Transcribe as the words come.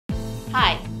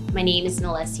Hi, my name is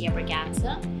Nelicia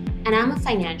Braganza, and I'm a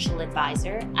financial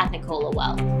advisor at Nicola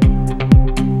Wealth.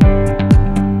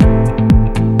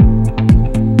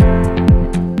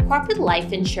 Corporate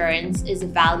life insurance is a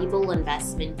valuable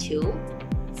investment tool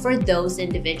for those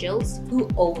individuals who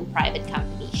own private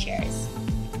company shares.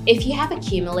 If you have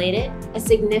accumulated a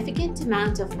significant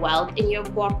amount of wealth in your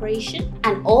corporation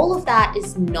and all of that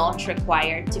is not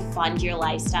required to fund your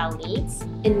lifestyle needs,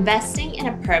 investing in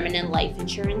a permanent life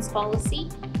insurance policy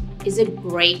is a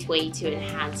great way to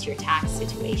enhance your tax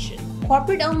situation.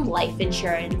 Corporate-owned life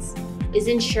insurance is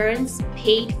insurance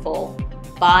paid for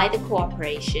by the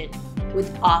corporation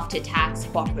with after-tax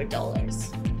corporate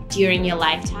dollars. During your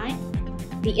lifetime,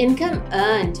 the income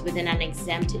earned within an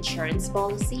exempt insurance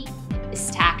policy is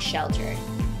tax sheltered,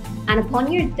 and upon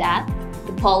your death,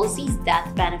 the policy's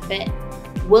death benefit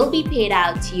will be paid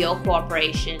out to your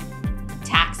corporation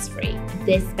tax-free.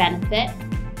 This benefit,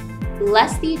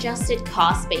 less the adjusted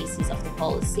cost basis of the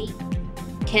policy,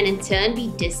 can in turn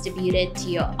be distributed to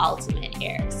your ultimate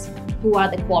heirs, who are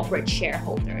the corporate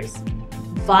shareholders,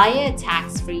 via a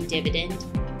tax-free dividend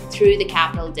through the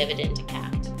capital dividend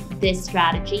account. This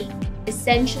strategy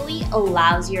essentially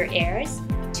allows your heirs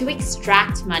to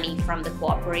extract money from the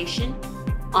corporation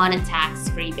on a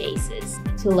tax-free basis.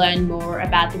 To learn more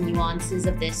about the nuances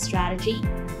of this strategy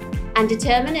and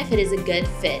determine if it is a good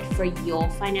fit for your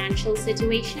financial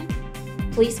situation,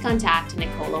 please contact a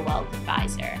Nicola Wealth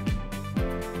advisor.